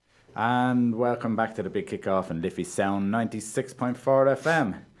And welcome back to the Big Kickoff and Liffey Sound 96.4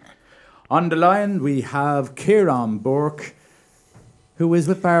 FM. On the line we have Kieran Burke, who is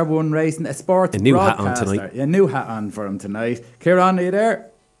with Bar One Racing, a sports broadcaster. Hat on tonight. A new hat on for him tonight. Kieran, are you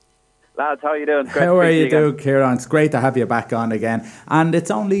there? Lads, how are you doing? How are you doing, Kieran? It's great to have you back on again. And it's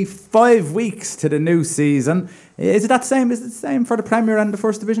only 5 weeks to the new season. Is it that same? Is it the same for the Premier and the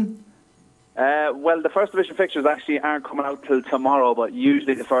First Division? Well, the First Division fixtures actually aren't coming out till tomorrow, but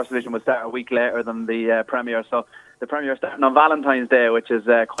usually the First Division would start a week later than the Premier. So the Premier starting on Valentine's Day, which is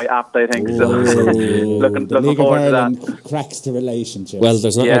quite apt, I think. So looking forward to that. Cracks the relationship. Well,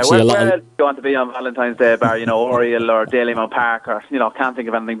 there's not actually a lot. Where else do you want to be on Valentine's Day, bar? Oriel or Dalymount Park, or can't think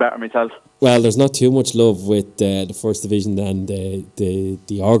of anything better myself. Well, there's not too much love with the First Division, and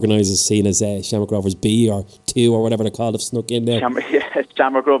the organisers seen as Shamrock Rovers B or 2 or whatever they're called have snuck in there.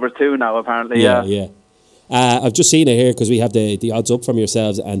 Shamrock Rovers 2 now, apparently. Yeah. I've just seen it here because we have the odds up from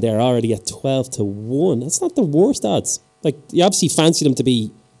yourselves, and they're already at 12-1. That's not the worst odds. Like, you obviously fancy them to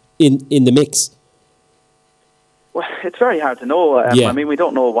be in the mix. Well, it's very hard to know. I mean, we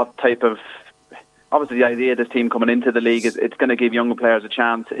don't know what type of. Obviously, the idea of this team coming into the league is it's going to give younger players a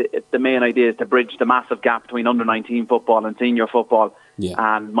chance. The main idea is to bridge the massive gap between under-19 football and senior football. Yeah.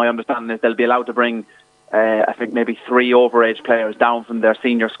 And my understanding is they'll be allowed to bring, I think, maybe 3 overage players down from their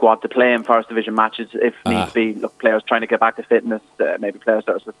senior squad to play in First Division matches if needs be. Look, players trying to get back to fitness, maybe players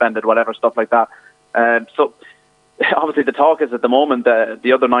that are suspended, whatever, stuff like that. So, obviously, the talk is at the moment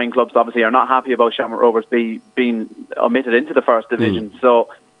the other 9 clubs obviously are not happy about Shamrock Rovers being omitted into the First Division. So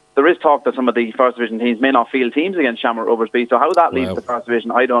there is talk that some of the First Division teams may not field teams against Shamrock Rovers B. So how that leaves the First Division,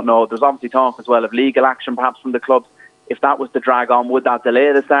 I don't know. There's obviously talk as well of legal action perhaps from the clubs. If that was to drag on, would that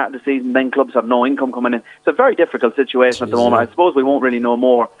delay the start of the season? Then clubs have no income coming in. It's a very difficult situation at the moment. I suppose we won't really know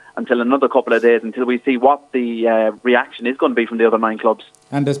more until another couple of days, until we see what the reaction is going to be from the other 9 clubs.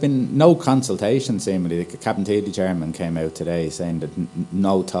 And there's been no consultation, seemingly. The Captain Teely chairman came out today saying that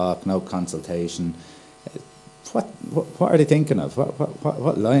no talk, no consultation. What are they thinking of?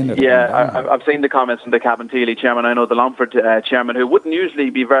 What line are they on? I've seen the comments from the Captain Teely chairman. I know the Longford chairman, who wouldn't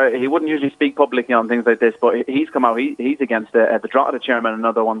usually speak publicly on things like this, but he's come out. He's against the Drogheda chairman,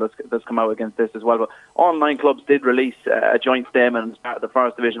 another one that's come out against this as well. But all 9 clubs did release a joint statement as part of the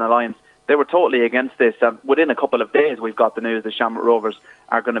First Division Alliance. They were totally against this. Within a couple of days, we've got the news that Shamrock Rovers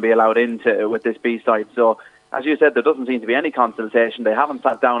are going to be allowed into with this B-side. So, as you said, there doesn't seem to be any consultation. They haven't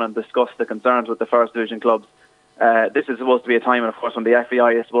sat down and discussed the concerns with the First Division clubs. This is supposed to be a time, of course, when the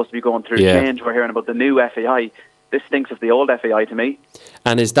FAI is supposed to be going through change. We're hearing about the new FAI. This stinks of the old FAI to me.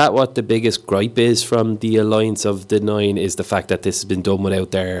 And is that what the biggest gripe is from the alliance of the 9, is the fact that this has been done without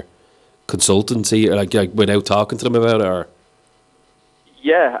their consultancy, or like without talking to them about it? Or?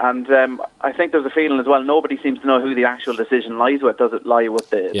 Yeah, and I think there's a feeling as well, nobody seems to know who the actual decision lies with. Does it lie with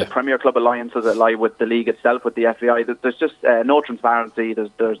the Premier Club Alliance? Does it lie with the league itself, with the FAI? There's just no transparency.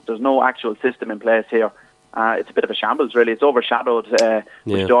 There's no actual system in place here. It's a bit of a shambles, really. It's overshadowed.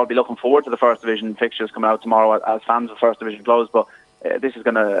 We should all be looking forward to the First Division fixtures coming out tomorrow as fans of First Division clubs, but this is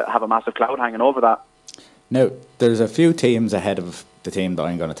going to have a massive cloud hanging over that. Now, there's a few teams ahead of the team that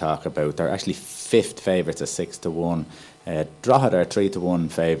I'm going to talk about. They're actually 5th favourites at 6-1. Drogheda are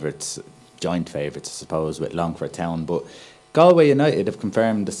 3-1 favourites, joint favourites, I suppose, with Longford Town. But Galway United have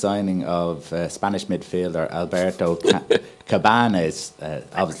confirmed the signing of Spanish midfielder Alberto Cabanes,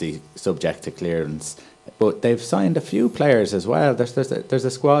 obviously subject to clearance. But they've signed a few players as well. There's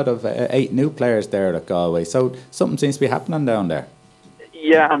a squad of 8 new players there at Galway. So something seems to be happening down there.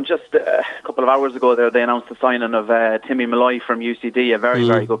 Yeah, and just a couple of hours ago there, they announced the signing of Timmy Malloy from UCD, a very,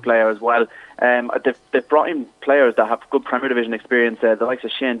 very good player as well. They've brought in players that have good Premier Division experience, the likes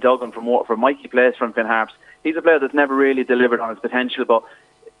of Shane Duggan from Waterford, Mikey Place from Finn Harps. He's a player that's never really delivered on his potential, but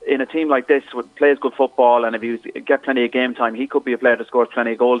in a team like this, plays good football, and if you get plenty of game time, he could be a player that scores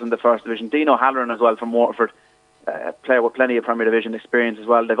plenty of goals in the First Division. Dino Halloran as well from Waterford, a player with plenty of Premier Division experience as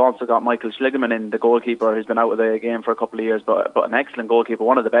well. They've also got Michael Schligerman in, the goalkeeper, who's been out of the game for a couple of years, but an excellent goalkeeper,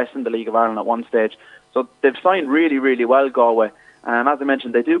 one of the best in the League of Ireland at one stage. So they've signed really, really well, Galway. And as I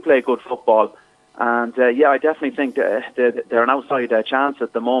mentioned, they do play good football. And I definitely think they're an outside chance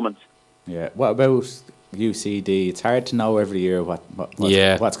at the moment. Yeah. What about UCD? It's hard to know every year what's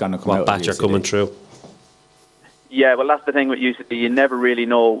going to come out. What batch are coming through? Yeah, well, that's the thing with UCD. You never really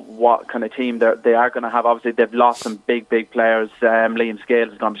know what kind of team they are going to have. Obviously, they've lost some big players. Liam Scales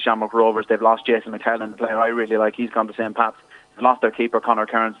has gone to Shamrock Rovers. They've lost Jason McKellen, the player I really like. He's gone to St. Pat's. They've lost their keeper, Conor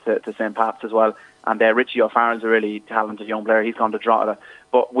Kearns, to St. Pat's as well. And Richie O'Farrell's a really talented young player. He's gone to Drogheda.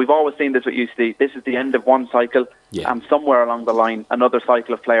 But we've always seen this with UCD. This is the end of one cycle, and somewhere along the line, another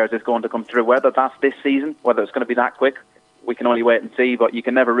cycle of players is going to come through. Whether that's this season, whether it's going to be that quick, we can only wait and see, but you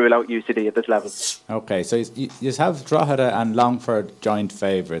can never rule out UCD at this level. Okay, so you have Drogheda and Longford joint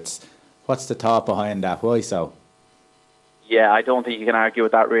favourites. What's the thought behind that? Why so? Yeah, I don't think you can argue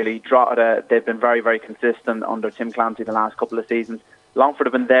with that, really. Drogheda, they've been very, very consistent under Tim Clancy the last couple of seasons. Longford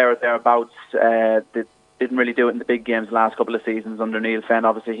have been there or thereabouts. They didn't really do it in the big games the last couple of seasons under Neil Fenn.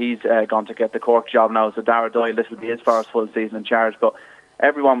 Obviously, he's gone to get the Cork job now, so Dara Doyle, this will be his first full season in charge. But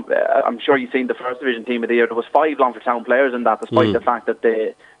everyone, I'm sure you've seen the first division team of the year. There was 5 Longford Town players in that, despite the fact that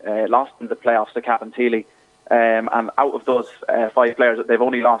they lost in the playoffs to Cabinteely. And out of those 5 players, they've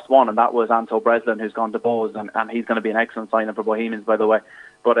only lost one, and that was Anto Breslin, who's gone to Bowes, and he's going to be an excellent signing for Bohemians, by the way.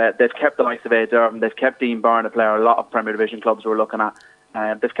 But they've kept the likes of A. Durham, they've kept Dean Byrne, a player a lot of Premier Division clubs were looking at.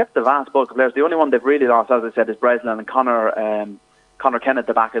 They've kept the vast bulk of players. The only one they've really lost, as I said, is Breslin, and Conor Kennett,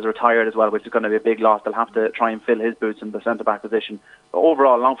 the back, is retired as well, which is going to be a big loss. They'll have to try and fill his boots in the centre-back position. But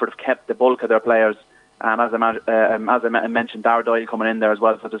overall, Longford have kept the bulk of their players, and as I mentioned, Dara Doyle coming in there as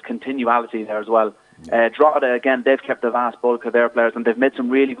well, so there's continuality there as well. Drogheda, again, they've kept the vast bulk of their players, and they've made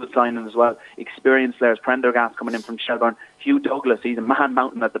some really good signings as well. Experienced players, Prendergast coming in from Shelbourne, Hugh Douglas, he's a man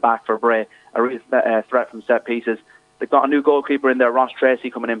mountain at the back for Bray, a real threat from set pieces. They've got a new goalkeeper in there, Ross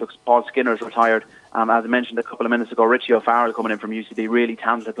Tracy, coming in because Paul Skinner's retired. As I mentioned a couple of minutes ago, Richie O'Farrell coming in from UCD, really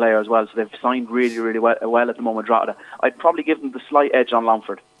talented player as well. So they've signed really, really well at the moment, Drogheda. I'd probably give them the slight edge on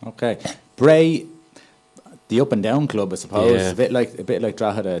Longford. Okay. Bray, the up and down club, I suppose, a bit like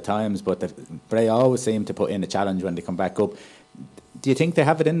Drogheda at times, but Bray always seem to put in a challenge when they come back up. Do you think they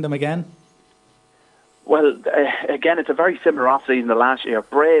have it in them again? Well, again, it's a very similar off-season to last year.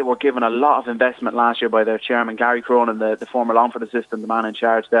 Bray were given a lot of investment last year by their chairman, Gary Cronin, the former Longford assistant, the man in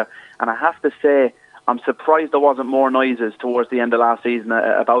charge there. And I have to say, I'm surprised there wasn't more noises towards the end of last season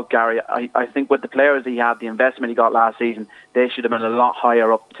about Gary. I think with the players he had, the investment he got last season, they should have been a lot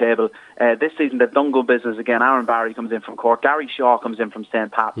higher up the table. This season they've done good business again. Aaron Barry comes in from Cork. Gary Shaw comes in from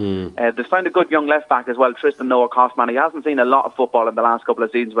St. Pat. They've signed a good young left back as well, Tristan Noah Costman. He hasn't seen a lot of football in the last couple of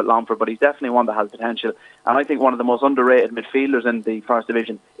seasons with Longford, but he's definitely one that has potential. And I think one of the most underrated midfielders in the First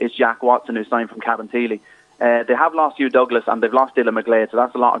Division is Jack Watson, who signed from Cabinteely. They have lost Hugh Douglas and they've lost Dylan McGlade, so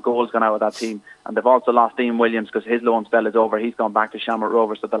that's a lot of goals gone out of that team. And they've also lost Dean Williams because his loan spell is over. He's gone back to Shamrock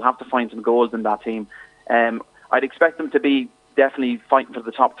Rovers, so they'll have to find some goals in that team. I'd expect them to be definitely fighting for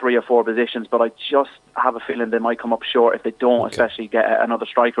the top 3 or 4 positions, but I just have a feeling they might come up short if they don't, especially get another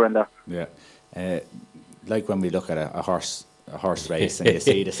striker in there. Yeah, like when we look at a horse race and you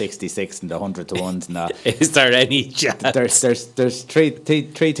see the 66 and the 100 to 1s and that. Is there any chance? There's three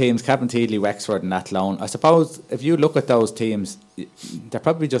teams, Cabinteely, Wexford and Athlone. I suppose if you look at those teams, they're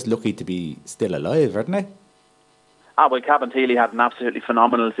probably just lucky to be still alive, aren't they? Well, Cabinteely had an absolutely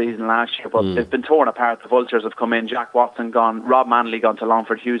phenomenal season last year, but they've been torn apart. The Vultures have come in, Jack Watson gone, Rob Manley gone to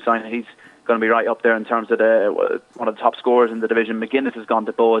Longford, Hughes signed, he's going to be right up there in terms of one of the top scorers in the division. McGuinness has gone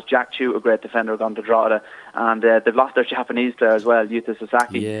to Bowes, Jack Chu, a great defender, gone to Drogheda, and they've lost their Japanese player as well, Yuta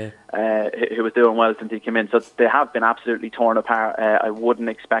Sasaki, who was doing well since he came in. So they have been absolutely torn apart. I wouldn't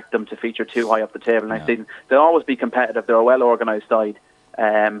expect them to feature too high up the table next season. They'll always be competitive. They're a well-organised side.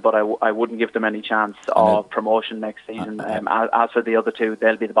 But I wouldn't give them any chance of promotion next season. As for the other two,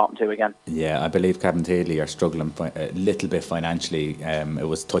 they'll be the bottom 2 again. Yeah, I believe Cabinteely are struggling a little bit financially. It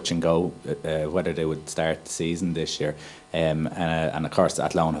was touch and go whether they would start the season this year. And of course,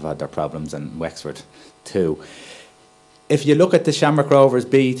 Athlone have had their problems, and Wexford too. If you look at the Shamrock Rovers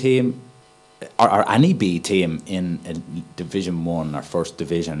B team, or any B team in Division 1 or First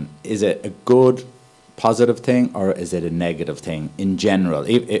Division, is it a good positive thing or is it a negative thing in general,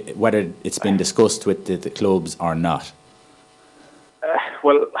 whether it's been discussed with the clubs or not?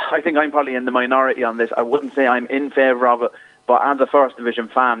 Well, I think I'm probably in the minority on this. I wouldn't say I'm in favour of it, but as a First Division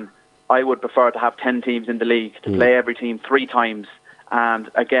fan, I would prefer to have 10 teams in the league, to play every team 3 times.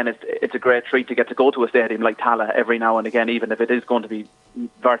 And again, it's a great treat to get to go to a stadium like Tala every now and again, even if it is going to be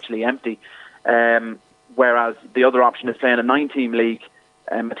virtually empty. Whereas the other option is playing a 9-team league,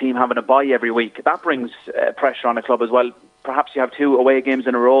 a team having a bye every week. That brings pressure on a club as well. Perhaps you have 2 away games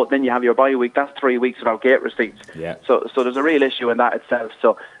in a row, then you have your bye week. That's 3 weeks without gate receipts. Yeah. So there's a real issue in that itself.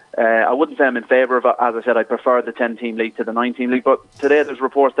 So I wouldn't say I'm in favour of it. As I said, I prefer the 10-team league to the 9-team league. But today there's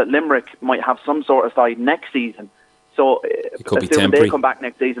reports that Limerick might have some sort of side next season. So assuming they come back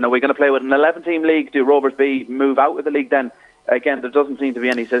next season, are we going to play with an 11-team league? Do Rovers B move out of the league then? Again, there doesn't seem to be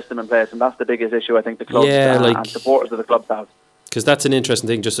any system in place, and that's the biggest issue I think the clubs and supporters of the clubs have. Because that's an interesting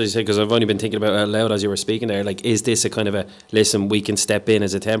thing, just as you said, because I've only been thinking about it out loud as you were speaking there. Like, is this a kind of a, listen, we can step in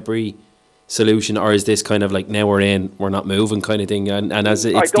as a temporary solution, or is this kind of like now we're not moving kind of thing, and as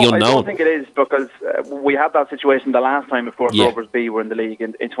it's the unknown? I don't think it is, because we had that situation the last time, of course. Rovers B were in the league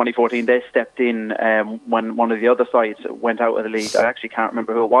in 2014. They stepped in when one of the other sides went out of the league. I actually can't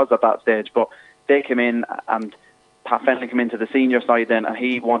remember who it was at that stage, but they came in, and Pat Fenley came into the senior side then, and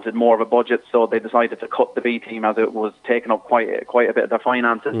he wanted more of a budget, so they decided to cut the B team as it was taking up quite a bit of their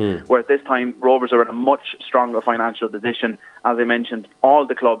finances. Whereas this time, Rovers are in a much stronger financial position. As I mentioned, all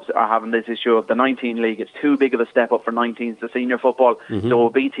the clubs are having this issue of the 19 league. It's too big of a step up for 19s to senior football. So a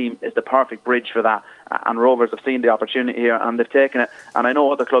B team is the perfect bridge for that. And Rovers have seen the opportunity here, and they've taken it. And I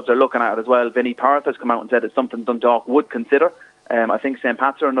know other clubs are looking at it as well. Vinnie Parth has come out and said it's something Dundalk would consider. I think St.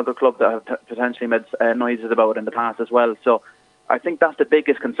 Pat's are another club that have potentially made noises about it in the past as well. So I think that's the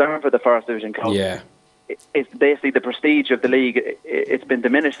biggest concern for the First Division club. Yeah. It's basically the prestige of the league. It's been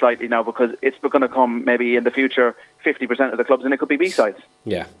diminished slightly now, because it's going to come maybe in the future 50% of the clubs, and it could be B-sides.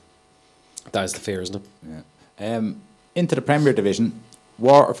 Yeah. That is the fear, isn't it? Yeah. Into the Premier Division,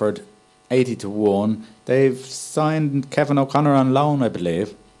 Waterford 80-1. They've signed Kevin O'Connor on loan, I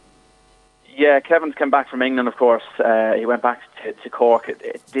believe. Yeah, Kevin's come back from England, of course. He went back to Cork.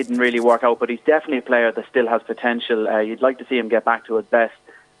 It didn't really work out, but he's definitely a player that still has potential. You'd like to see him get back to his best.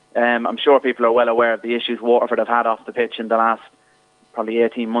 I'm sure people are well aware of the issues Waterford have had off the pitch in the last probably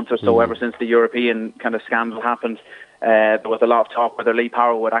 18 months or so, ever since the European kind of scandal happened. There was a lot of talk whether Lee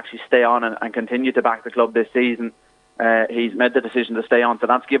Power would actually stay on and continue to back the club this season. He's made the decision to stay on, so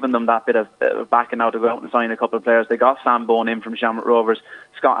that's given them that bit of backing now to go out and sign a couple of players. They got Sam Bone in from Shamrock Rovers,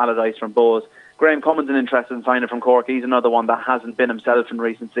 Scott Allardyce from Bowes. Graham Cummins is interested in signing from Cork. He's another one that hasn't been himself in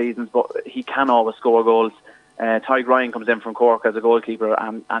recent seasons, but he can always score goals. Tyg Ryan comes in from Cork as a goalkeeper,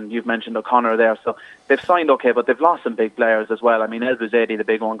 and you've mentioned O'Connor there. So they've signed okay, but they've lost some big players as well. I mean, El Bouzedi, the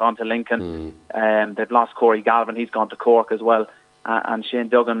big one, gone to Lincoln. They've lost Corey Galvin, he's gone to Cork as well. And Shane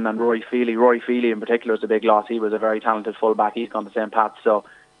Duggan and Rory Feely. Rory Feely in particular is a big loss. He was a very talented fullback. He's gone to St. Pat's. So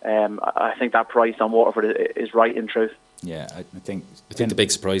I think that price on Waterford is right, in truth. Yeah, I think the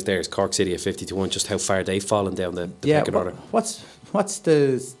big surprise there is Cork City at 50-1. Just how far they've fallen down the pecking order. What's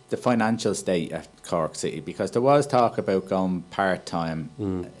the financial state at Cork City? Because there was talk about going part-time.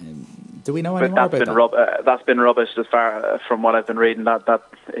 Do we know any more about that? That's been rubbish as far from what I've been reading. That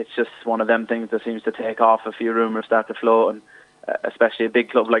it's just one of them things that seems to take off. A few rumours start to float, and especially a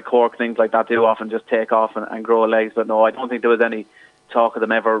big club like Cork, things like that do often just take off and grow legs. But no, I don't think there was any talk of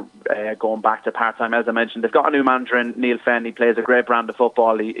them ever going back to part-time. As I mentioned, they've got a new manager in Neil Fenn. He plays a great brand of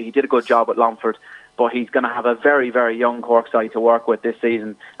football. He did a good job at Longford, but he's going to have a very, very young Cork side to work with this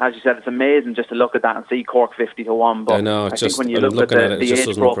season. As you said, it's amazing just to look at that and see Cork 50-1. But I think when you look at the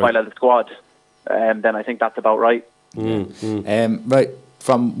age profile of the squad, then I think that's about right. Right.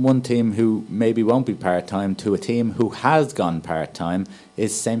 From one team who maybe won't be part-time to a team who has gone part-time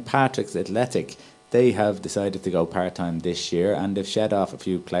is St. Patrick's Athletic. They have decided to go part-time this year, and they've shed off a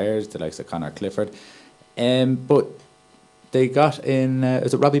few players, the likes of Conor Clifford. But they got in,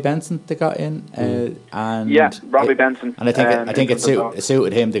 is it Robbie Benson they got in? Robbie Benson. And I think it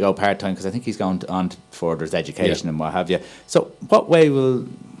suited him to go part-time, because I think he's gone on to further his education and what have you. So what way will,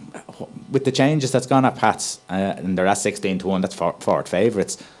 with the changes that's gone at Pats, and they're at 16-1, that's Ford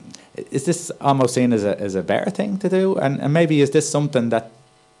favourites, is this almost seen as a better thing to do? And maybe is this something that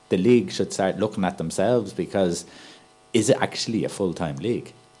the league should start looking at themselves, because is it actually a full-time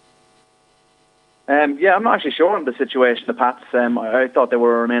league? I'm not actually sure on the situation of Pats. I thought they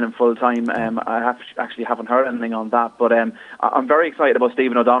were remaining full-time. I actually haven't heard anything on that, but I'm very excited about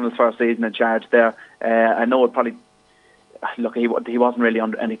Stephen O'Donnell's first season in charge there. I know it probably... Look, he wasn't really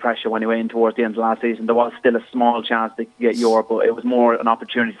under any pressure when he went in towards the end of last season. There was still a small chance they could get Europe, but it was more an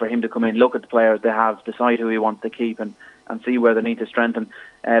opportunity for him to come in, look at the players they have, decide who he wants to keep, and see where they need to strengthen.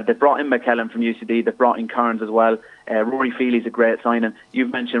 They brought in McKellen from UCD. They brought in Kearns as well. Rory Feely's a great signing.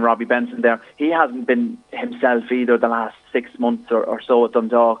 You've mentioned Robbie Benson there. He hasn't been himself either the last 6 months or so at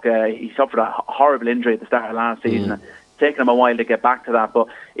Dundalk. He suffered a horrible injury at the start of last season. Taken him a while to get back to that, but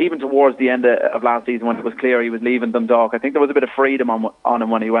even towards the end of last season, when it was clear he was leaving Dundalk, I think there was a bit of freedom on him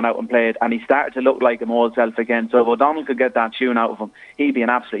when he went out and played, and he started to look like him old self again. So if O'Donnell could get that tune out of him, he'd be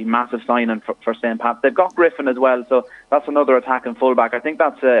an absolutely massive signing for St. Pat. They've got Griffin as well, so that's another attacking fullback. I think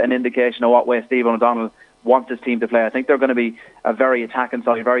that's an indication of what way Stephen O'Donnell wants his team to play. I think they're going to be a very attacking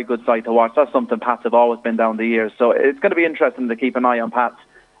side, very good side to watch. That's something Pats have always been down the years, so it's going to be interesting to keep an eye on Pats.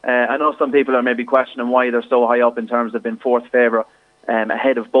 I know some people are maybe questioning why they're so high up in terms of being fourth favourite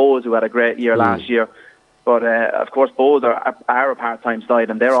ahead of Bowes, who had a great year last year. But of course, Bowes are a part-time side,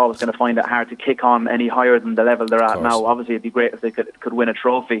 and they're always going to find it hard to kick on any higher than the level they're at now. Obviously, it'd be great if they could win a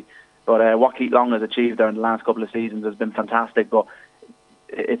trophy. But what Keith Long has achieved there in the last couple of seasons has been fantastic. But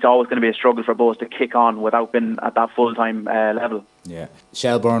it's always going to be a struggle for both to kick on without being at that full-time level. Yeah.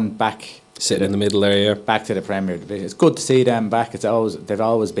 Shelbourne back. Sitting in the middle there, yeah. Back to the Premier Division. It's good to see them back. They've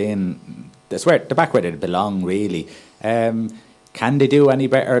always been, they're back where they belong, really. Can they do any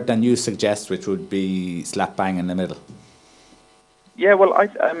better than you suggest, which would be slap bang in the middle? Yeah, well,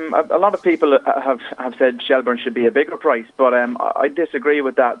 a lot of people have said Shelbourne should be a bigger price, but I disagree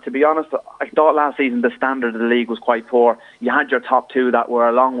with that. To be honest, I thought last season the standard of the league was quite poor. You had your top two that were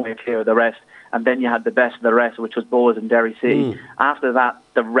a long way clear of the rest, and then you had the best of the rest, which was Bohs and Derry City. After that,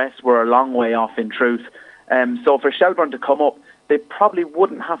 the rest were a long way off, in truth. So for Shelbourne to come up, they probably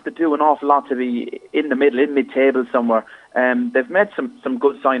wouldn't have to do an awful lot to be in the middle, in mid-table somewhere. They've made some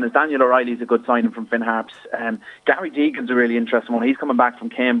good signings. Daniel O'Reilly's a good signing from Finn Harps. Gary Deegan's a really interesting one. He's coming back from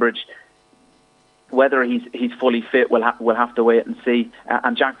Cambridge. Whether he's fully fit, we'll have to wait and see.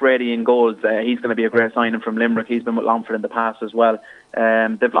 And Jack Brady in goals, he's going to be a great signing from Limerick. He's been with Longford in the past as well.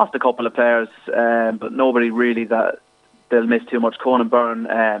 They've lost a couple of players, but nobody really that they'll miss too much. Conan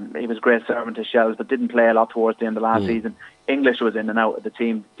Byrne, he was a great servant to Shells, but didn't play a lot towards the end of last season. English was in and out of the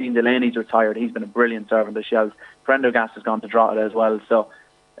team. Dean Delaney's retired. He's been a brilliant servant to Shells. Prendergast has gone to Drogheda as well. So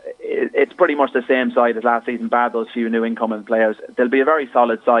it's pretty much the same side as last season, bar those few new incoming players. They'll be a very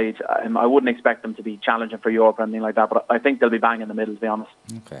solid side. I wouldn't expect them to be challenging for Europe or anything like that, but I think they'll be bang in the middle, to be honest.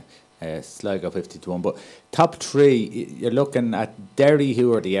 Okay. Sligo 50-1. But top three, you're looking at Derry,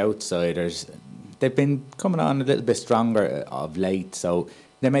 who are the outsiders. They've been coming on a little bit stronger of late, so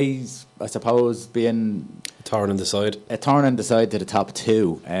they may, I suppose, be in a thorn in the side to the top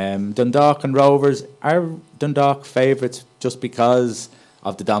two. Dundalk and Rovers, are Dundalk favourites just because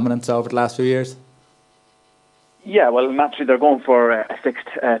of the dominance over the last few years? Yeah, well, naturally they're going for a sixth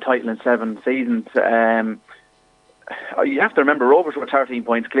title in 7 seasons. You have to remember Rovers were 13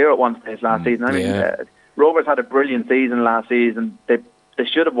 points clear at one stage last season. I mean, Rovers had a brilliant season last season. They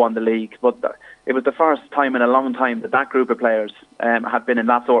should have won the league, but it was the first time in a long time that group of players have been in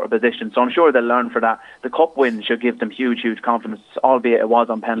that sort of position. So I'm sure they'll learn for that. The cup win should give them huge, huge confidence, albeit it was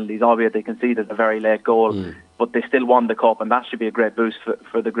on penalties, albeit they conceded a very late goal, but they still won the cup, and that should be a great boost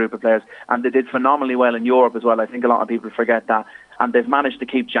for the group of players. And they did phenomenally well in Europe as well. I think a lot of people forget that. And they've managed to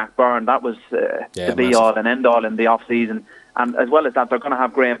keep Jack Byrne. That was the be-all and end-all in the off-season. And as well as that, they're going to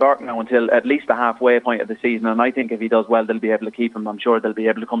have Kieran Burke now until at least the halfway point of the season. And I think if he does well, they'll be able to keep him. I'm sure they'll be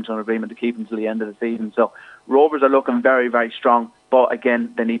able to come to an agreement to keep him till the end of the season. So Rovers are looking very, very strong. But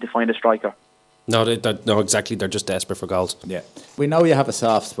again, they need to find a striker. No, exactly. They're just desperate for goals. Yeah. We know you have a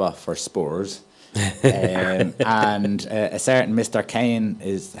soft spot for Spurs. And a certain Mr. Kane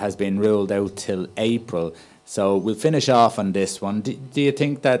has been ruled out till April. So we'll finish off on this one. Do you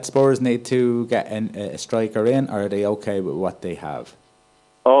think that Spurs need to get a striker in, or are they okay with what they have?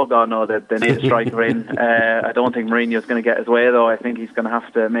 Oh, God, no, they need a striker in. I don't think Mourinho's going to get his way, though. I think he's going to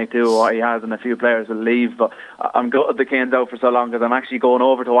have to make do with what he has, and a few players will leave. But I'm gutted the Kane's out for so long, because I'm actually going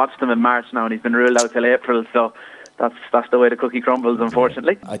over to watch them in March now, and he's been ruled out till April. So that's the way the cookie crumbles,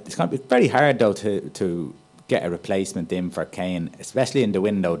 unfortunately. It's going to be very hard, though, to get a replacement in for Kane, especially in the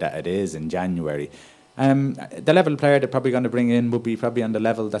window that it is in January. The level of player they're probably going to bring in would be probably on the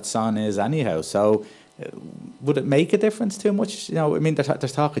level that Son is anyhow. So would it make a difference too much? You know, I mean, there's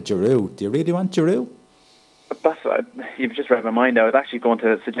talk of Giroud. Do you really want Giroud? You've just read my mind. I was actually going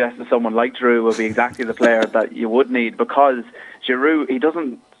to suggest that someone like Giroud would be exactly the player that you would need, because Giroud, he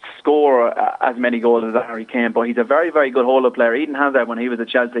doesn't score as many goals as Harry Kane, but he's a very, very good hold-up player. Eden Hazard, when he was at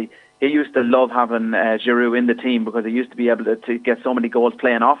Chelsea, he used to love having Giroud in the team, because he used to be able to get so many goals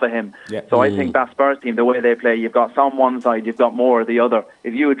playing off of him. Yeah. So I think that Spurs team, the way they play, you've got some one side, you've got more the other.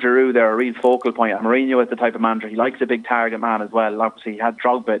 If you had Giroud, they're a real focal point. And Mourinho is the type of manager, he likes a big target man as well. Obviously, he had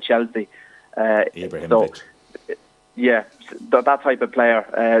Drogba at Chelsea. Yeah, that type of player,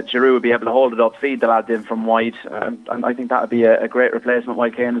 Giroud would be able to hold it up, feed the lads in from wide, and I think that would be a great replacement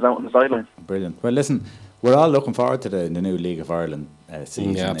while Kane is out on the sidelines. Brilliant. Well, listen, we're all looking forward to the new League of Ireland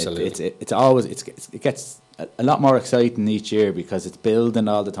season. Yeah, absolutely. It gets a lot more exciting each year, because it's building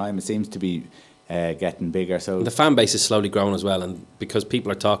all the time. It seems to be getting bigger. So the fan base is slowly growing as well, and because people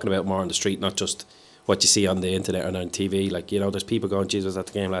are talking about more on the street, not just what you see on the internet and on TV. Like, you know, there's people going, Jesus, at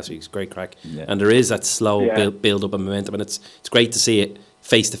the game last week, it's great crack. Yeah. And there is that slow build up and momentum, and it's great to see it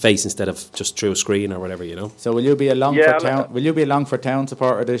face to face instead of just through a screen or whatever, you know. So will you be a Longford Town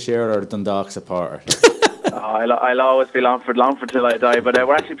supporter this year, or a Dundalk supporter? I'll always be Longford till I die. But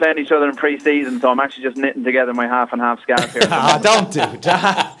we're actually playing each other in pre-season, so I'm actually just knitting together my half and half scarf here. Don't do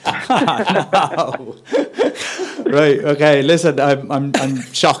that. No. Right. Okay. Listen, I'm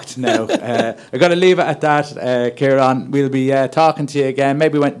shocked now. I've got to leave it at that, Kieran. We'll be talking to you again.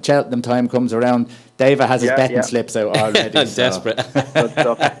 Maybe when Cheltenham time comes around, David has his betting slips out already. I'm desperate. Good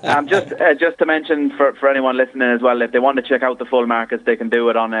stuff. Just to mention for anyone listening as well, if they want to check out the full markets, they can do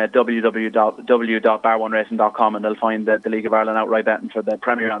it on www.bar1racing.com, and they'll find the League of Ireland outright betting for the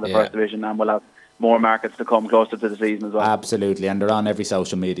Premier and the First Division, and we'll have more markets to come closer to the season as well. Absolutely, and they're on every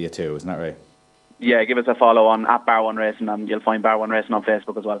social media too, isn't that right? Yeah, give us a follow on @Bar1Racing, and you'll find Bar1Racing on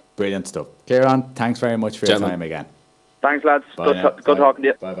Facebook as well. Brilliant stuff. Kieran, thanks very much for your time again. Thanks, lads. Good talking to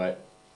you. Bye-bye.